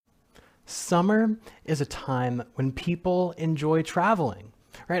Summer is a time when people enjoy traveling,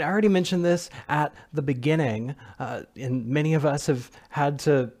 right? I already mentioned this at the beginning, and many of us have had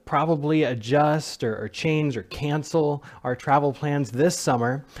to probably adjust or change or cancel our travel plans this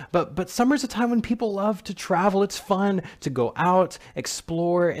summer. But summer's a time when people love to travel. It's fun to go out,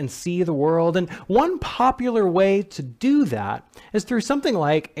 explore, and see the world. And one popular way to do that is through something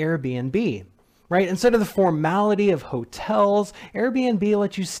like Airbnb. Right? Instead of the formality of hotels, Airbnb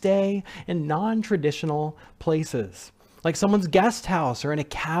lets you stay in non-traditional places, like someone's guest house or in a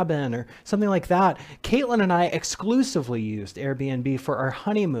cabin or something like that. Caitlin and I exclusively used Airbnb for our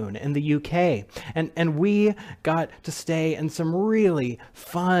honeymoon in the UK, and we got to stay in some really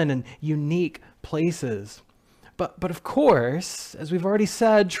fun and unique places. But of course, as we've already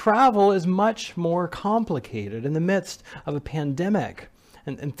said, travel is much more complicated in the midst of a pandemic.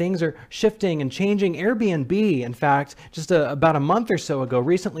 And things are shifting and changing. Airbnb, in fact, just about a month or so ago,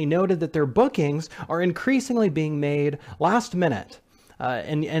 recently noted that their bookings are increasingly being made last minute,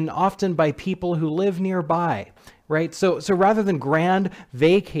 and often by people who live nearby, right? So rather than grand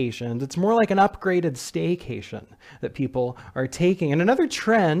vacations, it's more like an upgraded staycation that people are taking. And another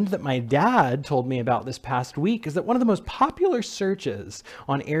trend that my dad told me about this past week is that one of the most popular searches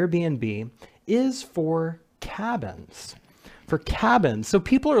on Airbnb is for cabins. So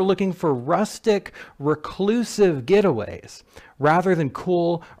people are looking for rustic, reclusive getaways rather than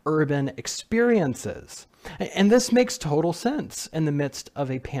cool urban experiences. And this makes total sense in the midst of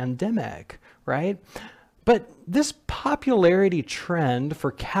a pandemic, right? But this popularity trend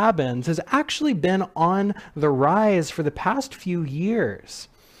for cabins has actually been on the rise for the past few years.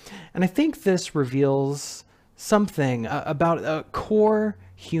 And I think this reveals something about a core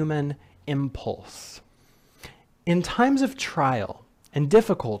human impulse. In times of trial and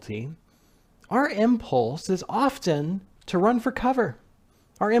difficulty, our impulse is often to run for cover.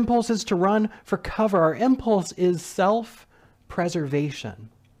 Our impulse is to run for cover. Our impulse is self-preservation.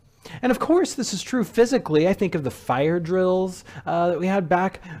 And of course, this is true physically. I think of the fire drills that we had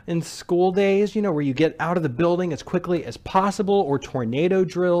back in school days, where you get out of the building as quickly as possible, or tornado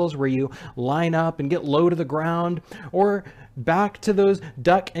drills where you line up and get low to the ground, or back to those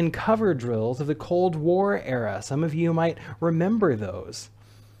duck and cover drills of the Cold War era. Some of you might remember those.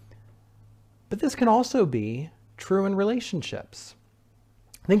 But this can also be true in relationships.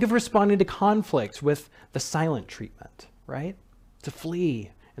 Think of responding to conflict with the silent treatment, right? To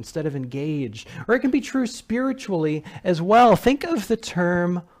flee instead of engage. Or it can be true spiritually as well. Think of the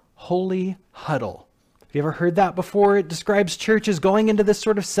term holy huddle. Have you ever heard that before? It describes churches going into this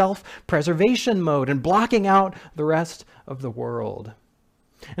sort of self-preservation mode and blocking out the rest of the world.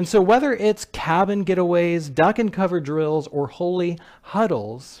 And so whether it's cabin getaways, duck and cover drills, or holy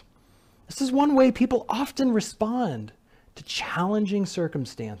huddles, this is one way people often respond to challenging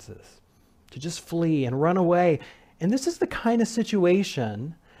circumstances, to just flee and run away. And this is the kind of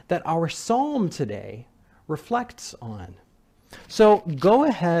situation that our psalm today reflects on. So go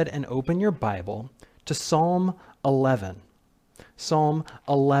ahead and open your Bible to Psalm 11. Psalm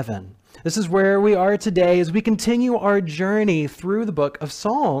 11. This is where we are today as we continue our journey through the book of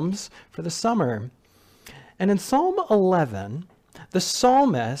Psalms for the summer. And in Psalm 11, the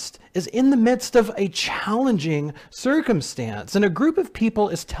psalmist is in the midst of a challenging circumstance, and a group of people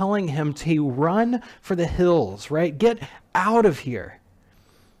is telling him to run for the hills, right? Get out of here.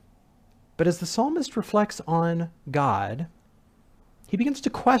 But as the psalmist reflects on God, he begins to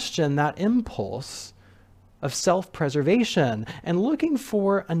question that impulse of self-preservation and looking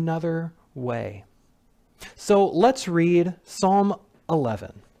for another way. So let's read Psalm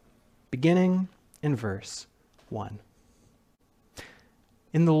 11, beginning in verse 1.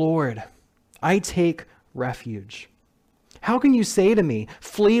 In the Lord, I take refuge. How can you say to me,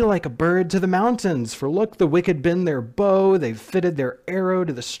 flee like a bird to the mountains? For look, the wicked bend their bow. They've fitted their arrow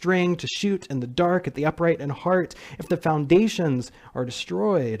to the string to shoot in the dark at the upright in heart. If the foundations are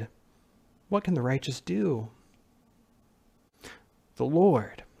destroyed, what can the righteous do? The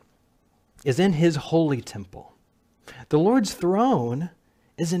Lord is in his holy temple. The Lord's throne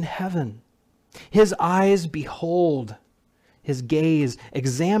is in heaven. His eyes behold. His gaze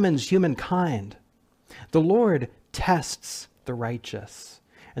examines humankind. The Lord tests the righteous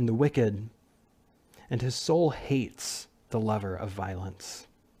and the wicked, and his soul hates the lover of violence.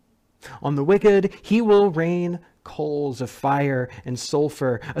 On the wicked he will rain coals of fire and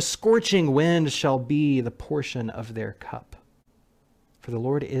sulfur. A scorching wind shall be the portion of their cup. For the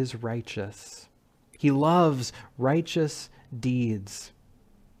Lord is righteous. He loves righteous deeds.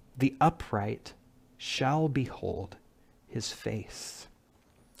 The upright shall behold his face.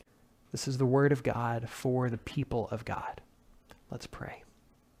 This is the word of God for the people of God. Let's pray.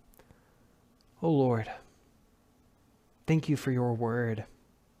 Oh Lord, thank you for your word.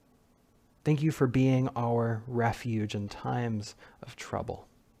 Thank you for being our refuge in times of trouble.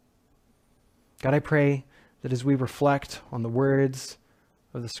 God, I pray that as we reflect on the words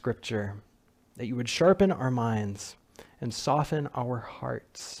of the scripture, that you would sharpen our minds and soften our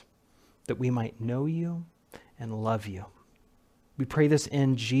hearts, that we might know you and love you. We pray this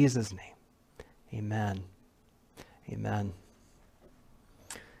in Jesus' name. Amen. Amen.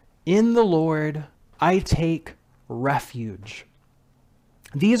 In the Lord, I take refuge.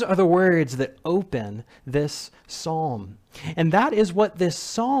 These are the words that open this psalm. And that is what this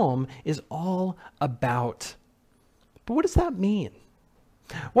psalm is all about. But what does that mean?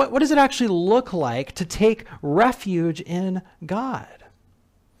 What does it actually look like to take refuge in God?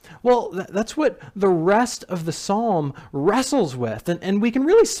 Well, that's what the rest of the psalm wrestles with. And we can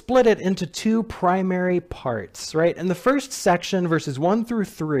really split it into two primary parts, right? In the first section, verses 1 through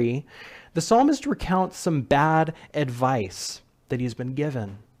 3, the psalmist recounts some bad advice that he's been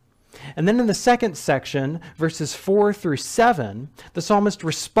given. And then in the second section, verses 4 through 7, the psalmist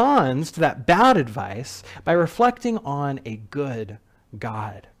responds to that bad advice by reflecting on a good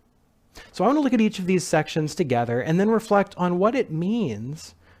God. So I want to look at each of these sections together and then reflect on what it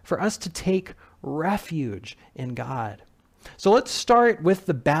means for us to take refuge in God. So let's start with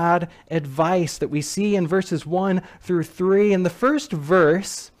the bad advice that we see in verses 1 through 3. In the first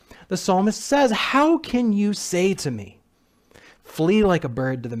verse, the psalmist says, "How can you say to me, 'Flee like a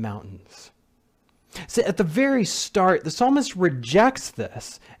bird to the mountains'?" So at the very start, the psalmist rejects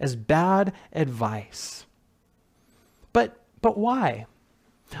this as bad advice. But why?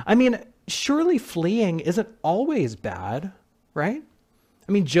 I mean, surely fleeing isn't always bad, right?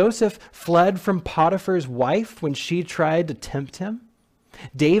 I mean, Joseph fled from Potiphar's wife when she tried to tempt him.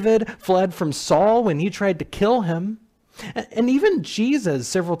 David fled from Saul when he tried to kill him. And even Jesus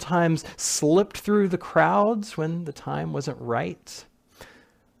several times slipped through the crowds when the time wasn't right.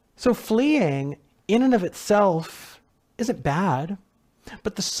 So fleeing in and of itself isn't bad,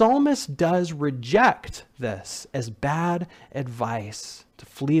 but the psalmist does reject this as bad advice, to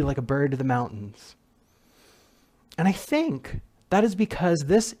flee like a bird to the mountains. And I think that is because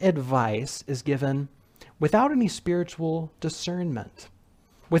this advice is given without any spiritual discernment,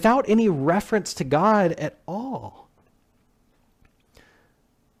 without any reference to God at all.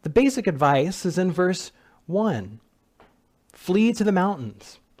 The basic advice is in verse 1, flee to the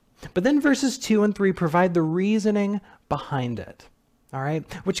mountains. But then verses 2 and 3 provide the reasoning behind it, all right,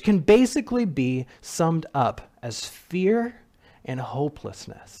 which can basically be summed up as fear and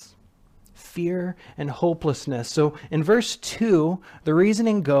hopelessness. Fear and hopelessness. So in verse 2, the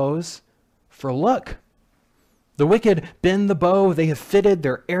reasoning goes, "For look, the wicked bend the bow, they have fitted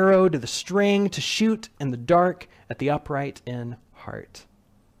their arrow to the string to shoot in the dark at the upright in heart."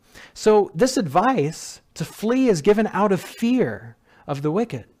 So this advice to flee is given out of fear of the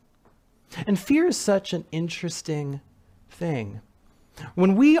wicked. And fear is such an interesting thing.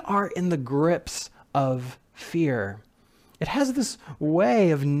 When we are in the grips of fear, it has this way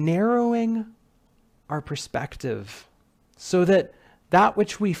of narrowing our perspective so that that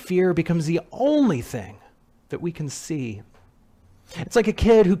which we fear becomes the only thing that we can see. It's like a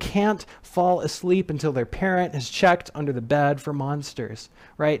kid who can't fall asleep until their parent has checked under the bed for monsters,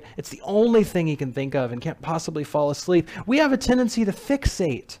 right? It's the only thing he can think of and can't possibly fall asleep. We have a tendency to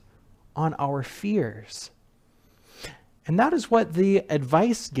fixate on our fears. And that is what the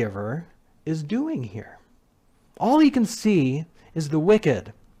advice giver is doing here. All he can see is the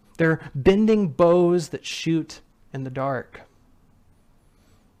wicked. They're bending bows that shoot in the dark.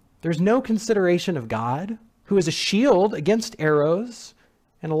 There's no consideration of God, who is a shield against arrows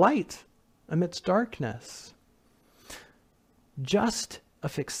and a light amidst darkness. Just a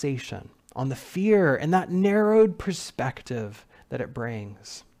fixation on the fear and that narrowed perspective that it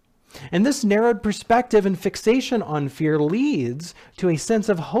brings. And this narrowed perspective and fixation on fear leads to a sense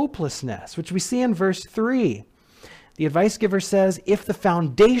of hopelessness, which we see in verse 3. The advice giver says, if the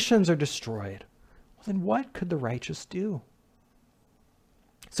foundations are destroyed, well, then what could the righteous do?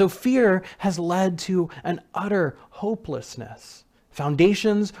 So fear has led to an utter hopelessness.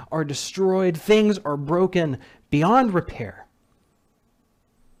 Foundations are destroyed. Things are broken beyond repair.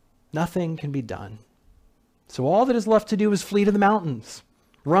 Nothing can be done. So all that is left to do is flee to the mountains,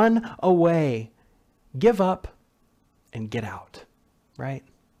 run away, give up, and get out, right?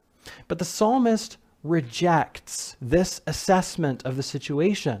 But the psalmist rejects this assessment of the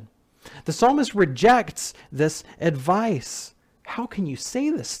situation. The psalmist rejects this advice. How can you say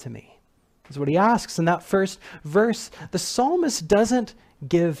this to me? Is what he asks in that first verse. The psalmist doesn't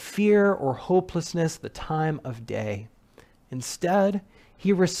give fear or hopelessness the time of day. Instead,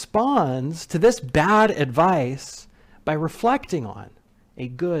 he responds to this bad advice by reflecting on a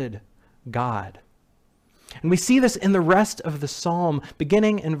good God. And we see this in the rest of the psalm,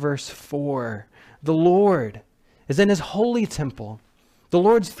 beginning in verse 4. The Lord is in his holy temple. The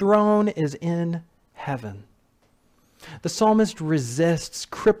Lord's throne is in heaven. The psalmist resists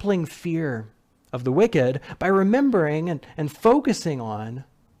crippling fear of the wicked by remembering and focusing on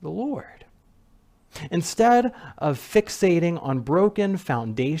the Lord. Instead of fixating on broken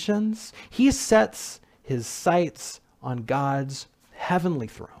foundations, he sets his sights on God's heavenly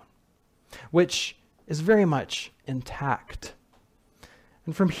throne, which is very much intact.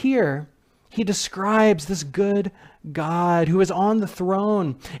 And from here, he describes this good God who is on the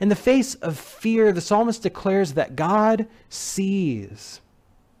throne. In the face of fear, the psalmist declares that God sees.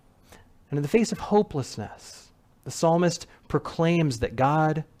 And in the face of hopelessness, the psalmist proclaims that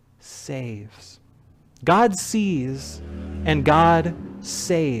God saves. God sees and God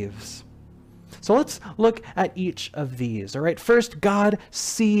saves. So let's look at each of these. All right, first, God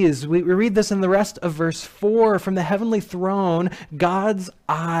sees. We read this in the rest of verse 4. From the heavenly throne, God's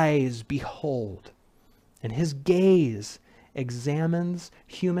eyes behold, and his gaze examines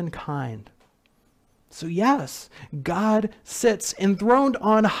humankind. So yes, God sits enthroned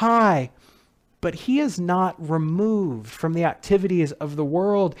on high, but he is not removed from the activities of the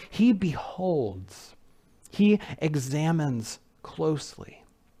world. He beholds. He examines closely.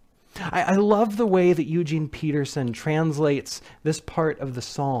 I love the way that Eugene Peterson translates this part of the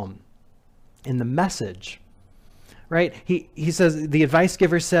psalm in the Message, right? He says, the advice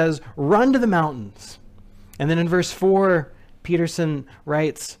giver says, run to the mountains. And then in verse 4, Peterson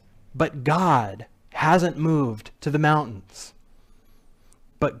writes, but God hasn't moved to the mountains.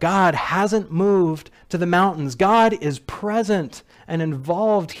 But God hasn't moved to the mountains. God is present and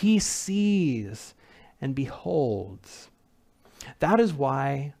involved. He sees and beholds. That is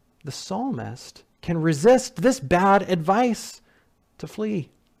why the psalmist can resist this bad advice to flee.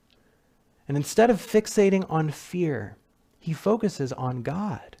 And instead of fixating on fear, he focuses on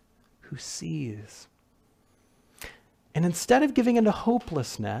God who sees. And instead of giving into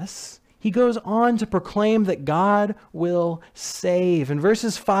hopelessness, he goes on to proclaim that God will save. In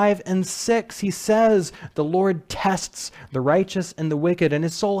verses 5 and 6, he says, the Lord tests the righteous and the wicked, and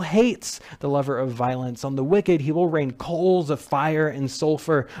his soul hates the lover of violence. On the wicked he will rain coals of fire and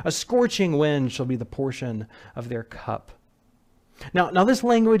sulfur. A scorching wind shall be the portion of their cup. Now this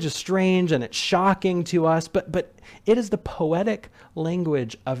language is strange and it's shocking to us, but it is the poetic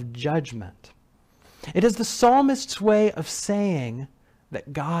language of judgment. It is the psalmist's way of saying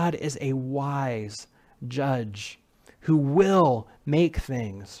that God is a wise judge who will make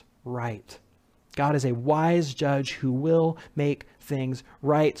things right. God is a wise judge who will make things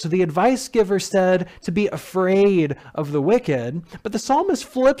right. So the advice giver said to be afraid of the wicked, but the psalmist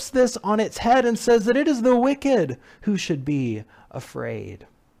flips this on its head and says that it is the wicked who should be afraid.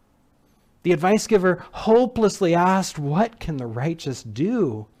 The advice giver hopelessly asked, what can the righteous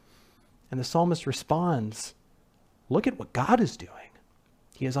do? And the psalmist responds, look at what God is doing.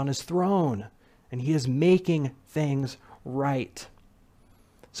 He is on his throne, and he is making things right.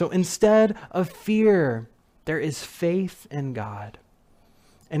 So instead of fear, there is faith in God.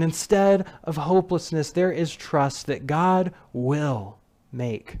 And instead of hopelessness, there is trust that God will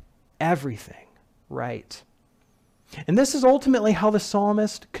make everything right. And this is ultimately how the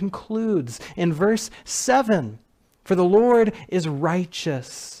psalmist concludes in verse 7. For the Lord is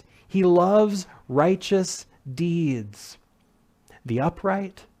righteous. He loves righteous deeds. The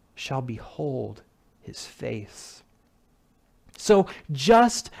upright shall behold his face. So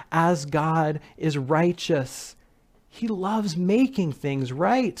just as God is righteous, he loves making things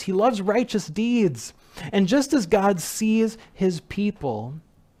right. He loves righteous deeds. And just as God sees his people,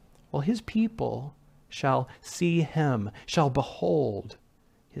 well, his people shall see him, shall behold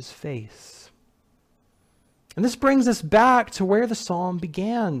his face. And this brings us back to where the psalm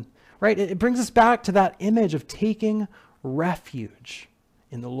began, right? It brings us back to that image of taking refuge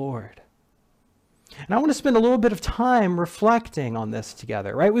in the Lord. And I want to spend a little bit of time reflecting on this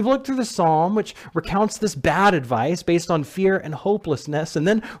together, right? We've looked through the psalm, which recounts this bad advice based on fear and hopelessness, and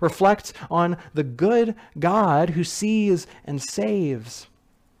then reflects on the good God who sees and saves.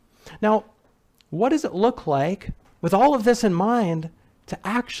 Now, what does it look like, with all of this in mind, to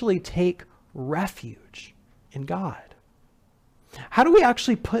actually take refuge in God? How do we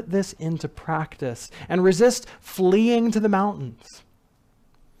actually put this into practice and resist fleeing to the mountains?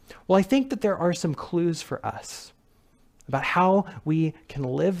 Well, I think that there are some clues for us about how we can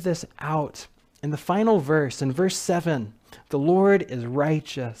live this out. In the final verse, in verse 7, the Lord is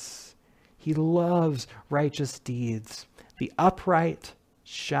righteous. He loves righteous deeds. The upright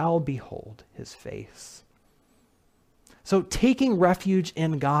shall behold his face. So taking refuge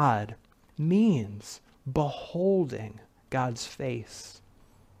in God means beholding God's face.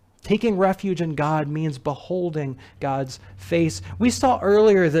 Taking refuge in God means beholding God's face. We saw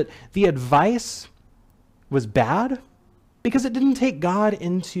earlier that the advice was bad because it didn't take God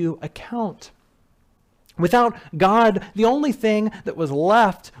into account. Without God, the only thing that was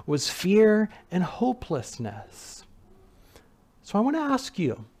left was fear and hopelessness. So I want to ask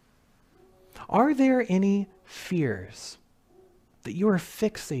you, are there any fears that you are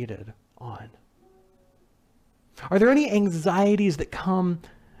fixated on? Are there any anxieties that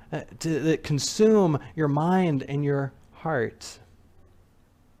that consume your mind and your heart?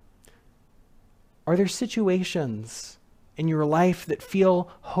 Are there situations in your life that feel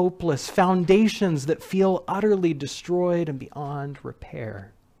hopeless, foundations that feel utterly destroyed and beyond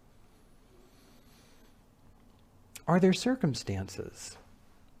repair? Are there circumstances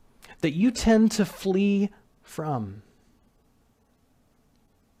that you tend to flee from?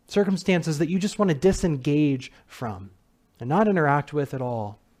 Circumstances that you just want to disengage from and not interact with at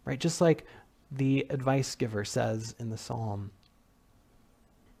all, right? Just like the advice giver says in the psalm.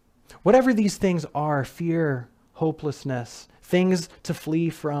 Whatever these things are, fear, hopelessness, things to flee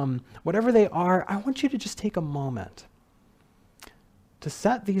from, whatever they are, I want you to just take a moment to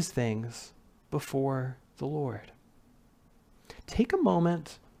set these things before the Lord. Take a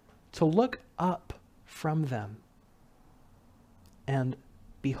moment to look up from them and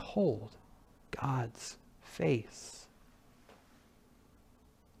behold God's face.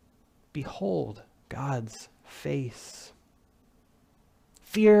 Behold God's face.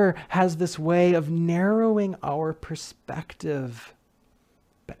 Fear has this way of narrowing our perspective.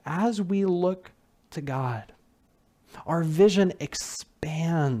 But as we look to God, our vision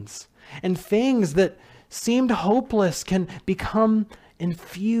expands, and things that seemed hopeless can become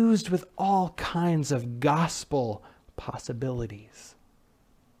infused with all kinds of gospel possibilities.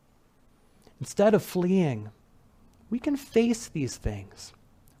 Instead of fleeing, we can face these things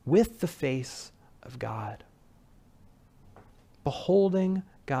with the face of God. Beholding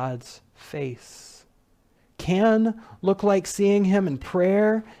God's face can look like seeing him in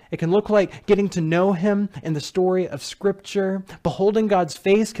prayer. It can look like getting to know him in the story of Scripture. Beholding God's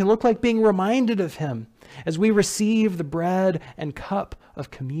face can look like being reminded of him as we receive the bread and cup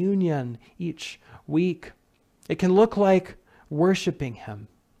of communion each week. It can look like worshiping him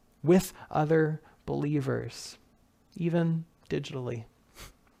with other believers, even digitally.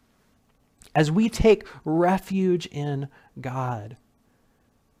 As we take refuge in God,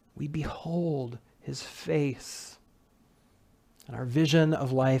 we behold his face, and our vision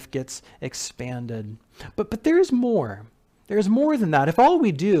of life gets expanded. But there's more. There's more than that. If all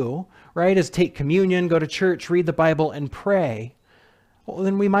we do, right, is take communion, go to church, read the Bible, and pray, well,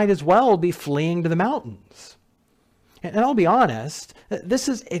 then we might as well be fleeing to the mountains. And I'll be honest, this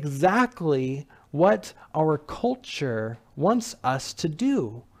is exactly what our culture wants us to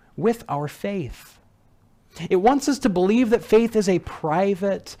do with our faith. It wants us to believe that faith is a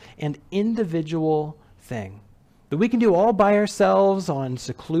private and individual thing, that we can do all by ourselves on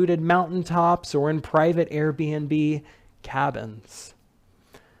secluded mountaintops or in private Airbnb cabins.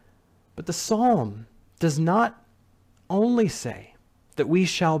 But the psalm does not only say that we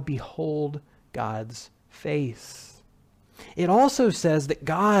shall behold God's face. It also says that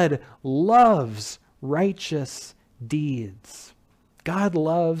God loves righteous deeds. God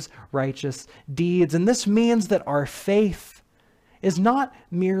loves righteous deeds. And this means that our faith is not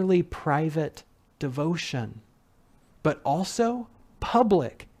merely private devotion, but also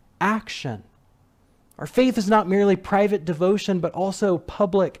public action. Our faith is not merely private devotion, but also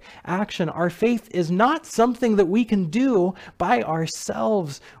public action. Our faith is not something that we can do by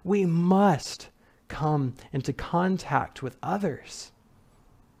ourselves. We must come into contact with others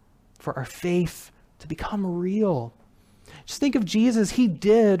for our faith to become real. Just think of Jesus. He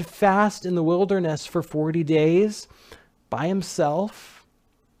did fast in the wilderness for 40 days by himself,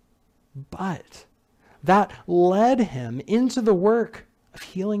 but that led him into the work of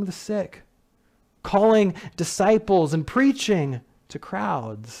healing the sick, calling disciples and preaching to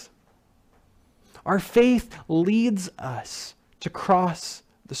crowds. Our faith leads us to cross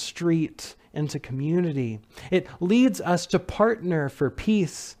the street into community. It leads us to partner for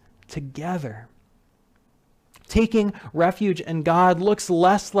peace together. Taking refuge in God looks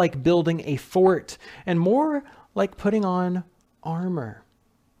less like building a fort and more like putting on armor.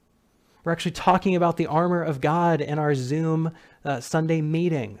 We're actually talking about the armor of God in our Zoom Sunday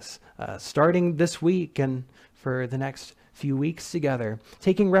meetings, starting this week and for the next few weeks together.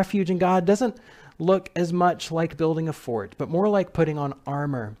 Taking refuge in God doesn't look as much like building a fort, but more like putting on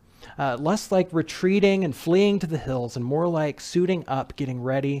armor. Less like retreating and fleeing to the hills, and more like suiting up, getting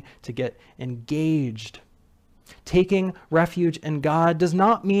ready to get engaged. Taking refuge in God does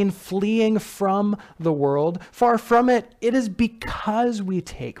not mean fleeing from the world. Far from it. It is because we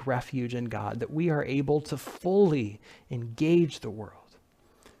take refuge in God that we are able to fully engage the world,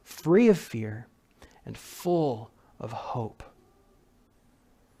 free of fear and full of hope.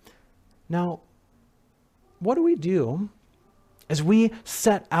 Now, what do we do as we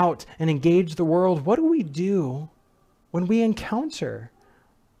set out and engage the world? What do we do when we encounter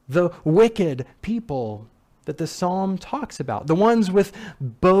the wicked people that the psalm talks about, the ones with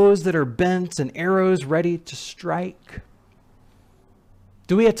bows that are bent and arrows ready to strike?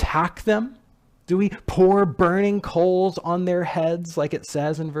 Do we attack them? Do we pour burning coals on their heads like it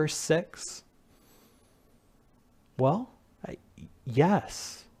says in verse 6? Well,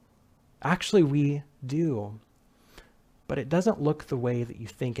 yes. Actually, we do. But it doesn't look the way that you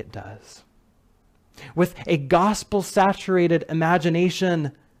think it does. With a gospel-saturated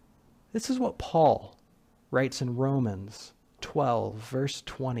imagination, this is what Paul writes in Romans 12, verse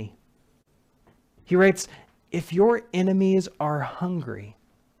 20. He writes, "If your enemies are hungry,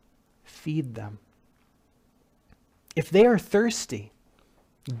 feed them. If they are thirsty,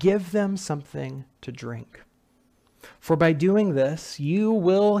 give them something to drink. For by doing this, you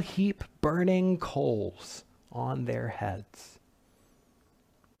will heap burning coals on their heads."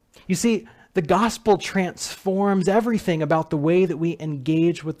 You see, the gospel transforms everything about the way that we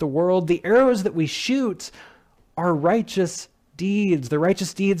engage with the world. The arrows that we shoot are righteous deeds, the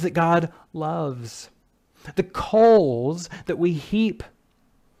righteous deeds that God loves. The coals that we heap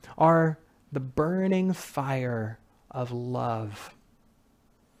are the burning fire of love.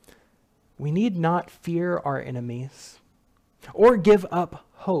 We need not fear our enemies or give up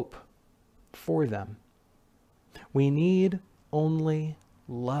hope for them. We need only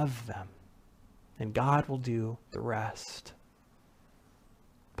love them, and God will do the rest.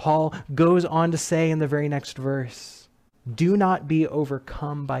 Paul goes on to say in the very next verse, "Do not be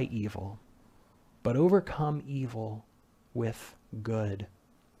overcome by evil, but overcome evil with good."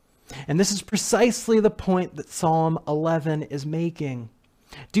 And this is precisely the point that Psalm 11 is making.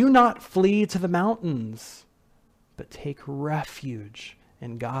 Do not flee to the mountains, but take refuge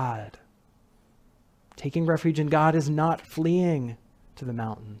in God. Taking refuge in God is not fleeing to the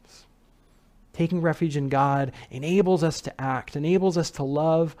mountains. Taking refuge in God enables us to act, enables us to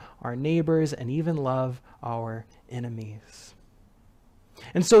love our neighbors and even love our enemies.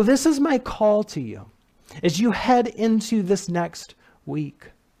 And so this is my call to you as you head into this next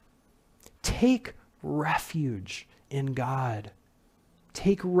week. Take refuge in God.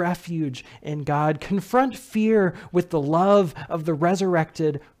 Take refuge in God. Confront fear with the love of the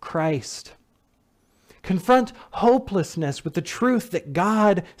resurrected Christ. Confront hopelessness with the truth that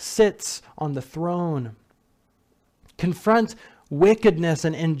God sits on the throne. Confront wickedness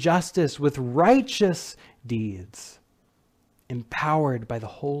and injustice with righteous deeds, empowered by the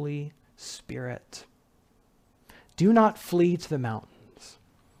Holy Spirit. Do not flee to the mountains,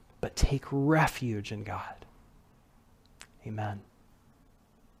 but take refuge in God. Amen.